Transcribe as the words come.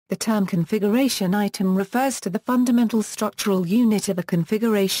The term configuration item refers to the fundamental structural unit of a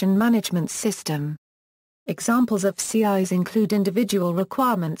configuration management system. Examples of CIs include individual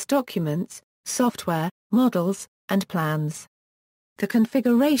requirements documents, software, models, and plans. The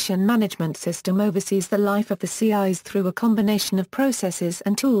configuration management system oversees the life of the CIs through a combination of processes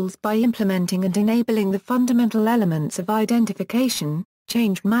and tools by implementing and enabling the fundamental elements of identification,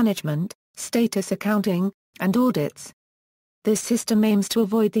 change management, status accounting, and audits. This system aims to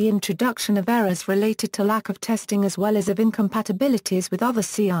avoid the introduction of errors related to lack of testing as well as of incompatibilities with other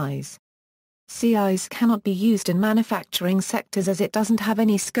CIs. CIs cannot be used in manufacturing sectors as it doesn't have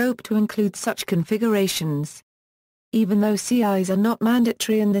any scope to include such configurations. Even though CIs are not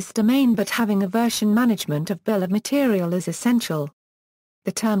mandatory in this domain, but having a version management of bill of material is essential.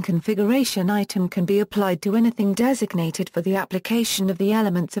 The term configuration item can be applied to anything designated for the application of the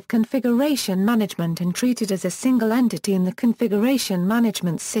elements of configuration management and treated as a single entity in the configuration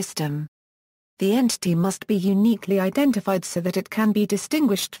management system. The entity must be uniquely identified so that it can be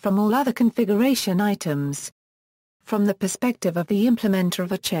distinguished from all other configuration items. From the perspective of the implementer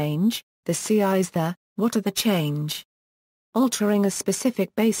of a change, the CI is the what of the change. Altering a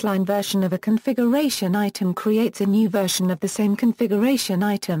specific baseline version of a configuration item creates a new version of the same configuration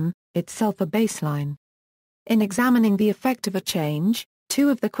item, itself a baseline. In examining the effect of a change, two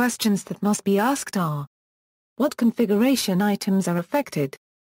of the questions that must be asked are: what configuration items are affected?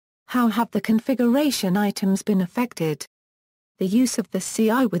 How have the configuration items been affected? The use of the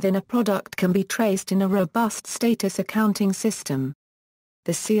CI within a product can be traced in a robust status accounting system.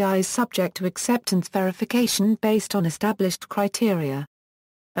 The CI is subject to acceptance verification based on established criteria.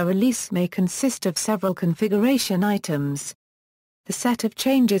 A release may consist of several configuration items. The set of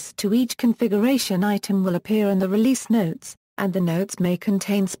changes to each configuration item will appear in the release notes, and the notes may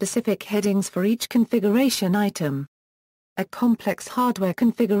contain specific headings for each configuration item. A complex hardware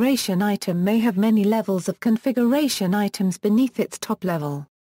configuration item may have many levels of configuration items beneath its top level.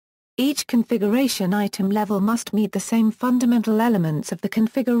 Each configuration item level must meet the same fundamental elements of the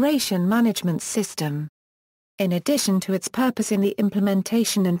configuration management system. In addition to its purpose in the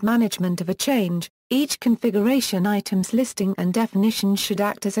implementation and management of a change, each configuration item's listing and definition should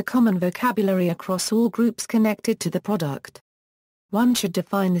act as a common vocabulary across all groups connected to the product. One should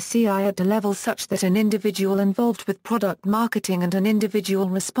define the CI at a level such that an individual involved with product marketing and an individual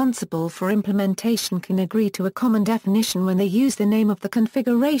responsible for implementation can agree to a common definition when they use the name of the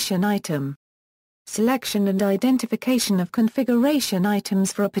configuration item. Selection and identification of configuration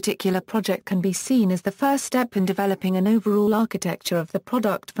items for a particular project can be seen as the first step in developing an overall architecture of the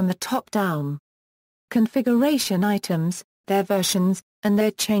product from the top down. Configuration items, their versions, and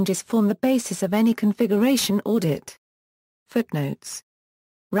their changes form the basis of any configuration audit. Footnotes.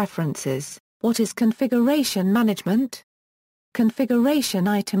 References. What is configuration management? Configuration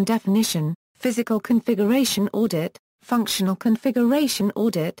item definition, physical configuration audit, functional configuration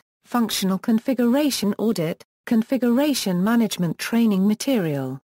audit, functional configuration audit, configuration management training material.